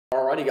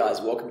Alrighty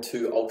guys, welcome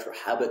to Ultra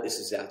Habit. This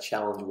is our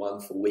challenge one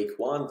for week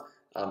one.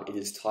 It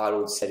is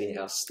titled Setting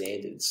Our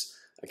Standards.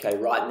 Okay,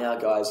 right now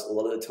guys, a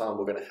lot of the time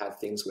we're going to have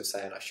things we're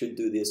saying, I should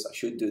do this, I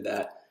should do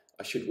that,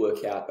 I should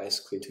work out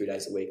basically 2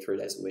 days a week, 3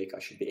 days a week,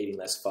 I should be eating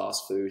less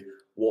fast food.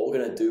 What we're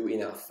going to do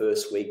in our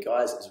first week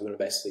guys is we're going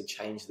to basically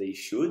change these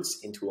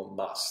shoulds into a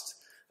must.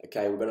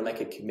 Okay, we're going to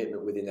make a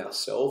commitment within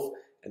ourselves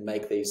and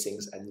make these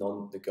things a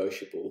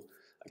non-negotiable.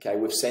 Okay,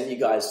 we've sent you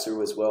guys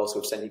through as well, so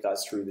we've sent you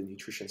guys through the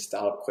Nutrition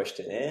Startup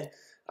Questionnaire.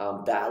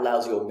 That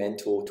allows your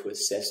mentor to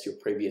assess your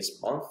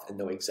previous month and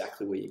know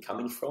exactly where you're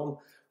coming from.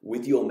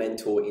 With your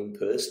mentor in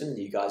person,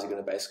 you guys are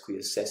going to basically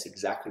assess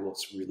exactly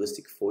what's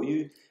realistic for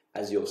you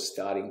as your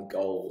starting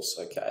goals,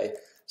 okay?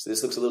 So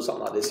this looks a little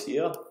something like this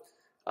here.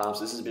 So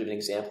this is a bit of an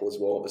example as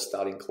well of a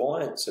starting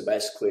client. So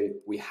basically,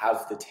 we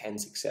have the 10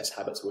 success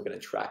habits we're going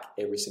to track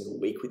every single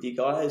week with you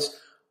guys.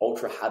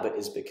 Ultra Habit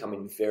is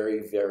becoming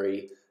very,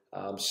 very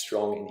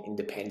strong and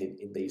independent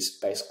in these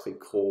basically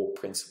core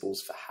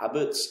principles for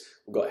habits.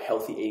 We've got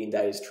healthy eating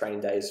days,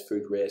 training days,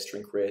 food rest,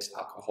 drink rest,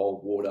 alcohol,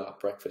 water,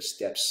 breakfast,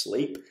 steps,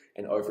 sleep,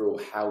 and overall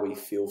how we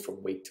feel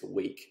from week to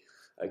week.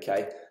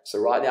 Okay, so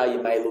right now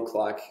you may look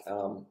like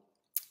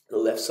the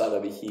left side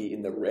over here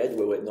in the red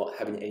where we're not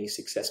having any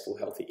successful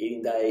healthy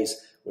eating days,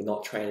 we're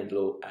not training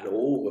at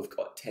all. We've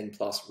got 10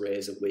 plus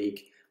rares a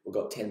week. We've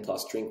got 10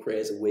 plus drink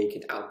rares a week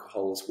and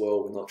alcohol as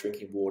well. We're not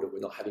drinking water, we're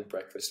not having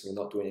breakfast, we're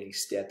not doing any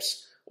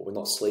steps, or we're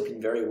not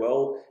sleeping very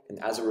well.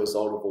 And as a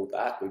result of all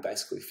that, we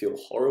basically feel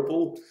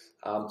horrible.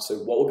 So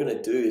what we're going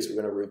to do is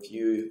we're going to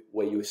review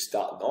where you were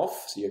starting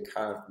off, so your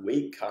current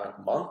week,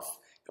 current month,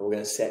 and we're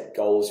going to set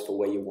goals for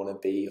where you want to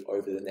be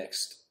over the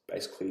next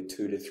basically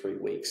 2 to 3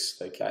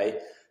 weeks, okay?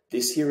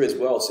 This here as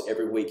well, so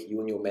every week you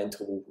and your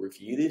mentor will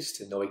review this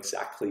to know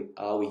exactly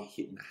are we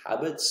hitting the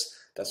habits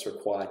that's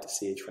required to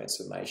see a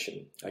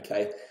transformation,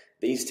 okay?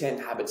 These 10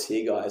 habits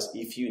here, guys,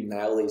 if you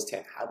nail these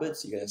 10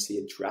 habits, you're going to see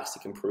a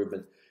drastic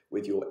improvement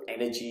with your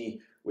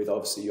energy, with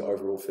obviously your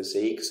overall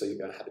physique, so you're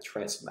going to have a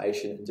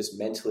transformation, and just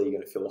mentally you're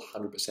going to feel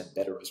 100%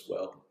 better as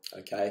well,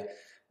 okay?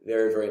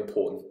 Very, very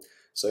important.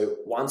 So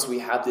once we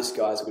have this,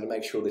 guys, we're going to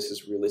make sure this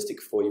is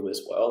realistic for you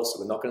as well.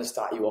 So we're not going to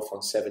start you off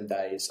on 7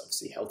 days,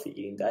 obviously healthy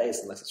eating days,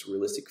 unless it's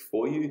realistic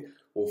for you.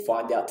 We'll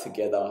find out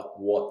together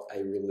what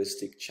a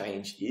realistic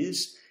change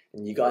is.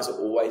 And you guys are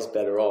always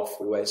better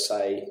off. We always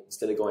say,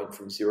 instead of going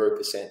from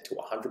 0% to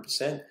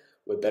 100%,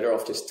 we're better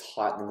off just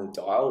tightening the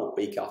dial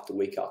week after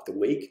week after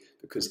week,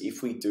 because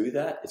if we do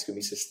that, it's going to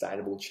be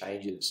sustainable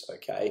changes,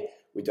 okay?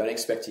 We don't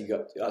expect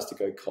you guys to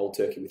go cold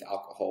turkey with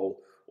alcohol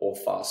or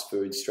fast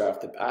food straight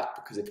off the bat,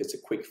 because if it's a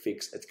quick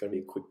fix, it's going to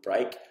be a quick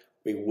break.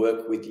 We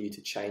work with you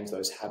to change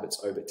those habits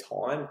over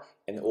time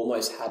and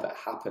almost have it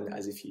happen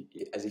as if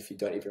you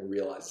don't even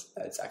realize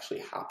that it's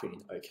actually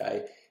happening,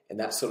 okay? And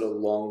that sort of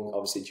long,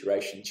 obviously,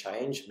 duration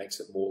change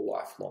makes it more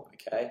lifelong,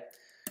 okay?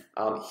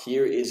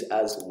 Here is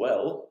as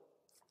well.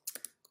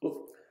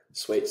 Ooh,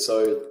 sweet.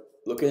 So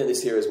looking at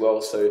this here as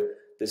well, so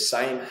the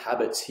same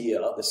habits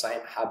here, the same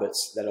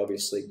habits that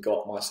obviously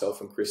got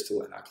myself and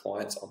Crystal and our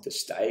clients onto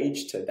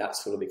stage to that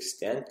sort of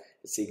extent,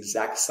 it's the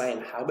exact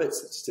same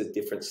habits, it's just a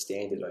different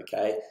standard,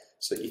 okay?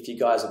 So if you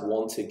guys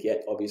want to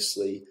get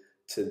obviously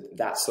to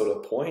that sort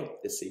of point,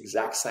 it's the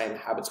exact same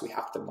habits we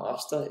have to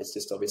master, it's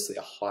just obviously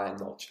a higher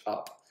notch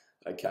up.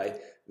 Okay,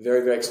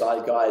 very, very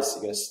excited, guys.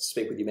 You're going to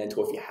speak with your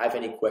mentor. If you have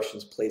any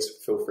questions, please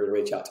feel free to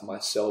reach out to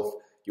myself,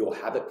 your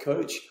habit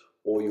coach,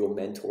 or your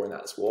mentor in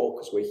that as well,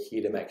 because we're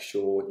here to make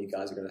sure you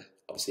guys are going to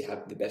obviously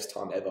have the best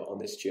time ever on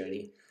this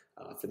journey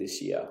for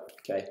this year.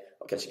 Okay,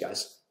 I'll catch you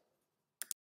guys.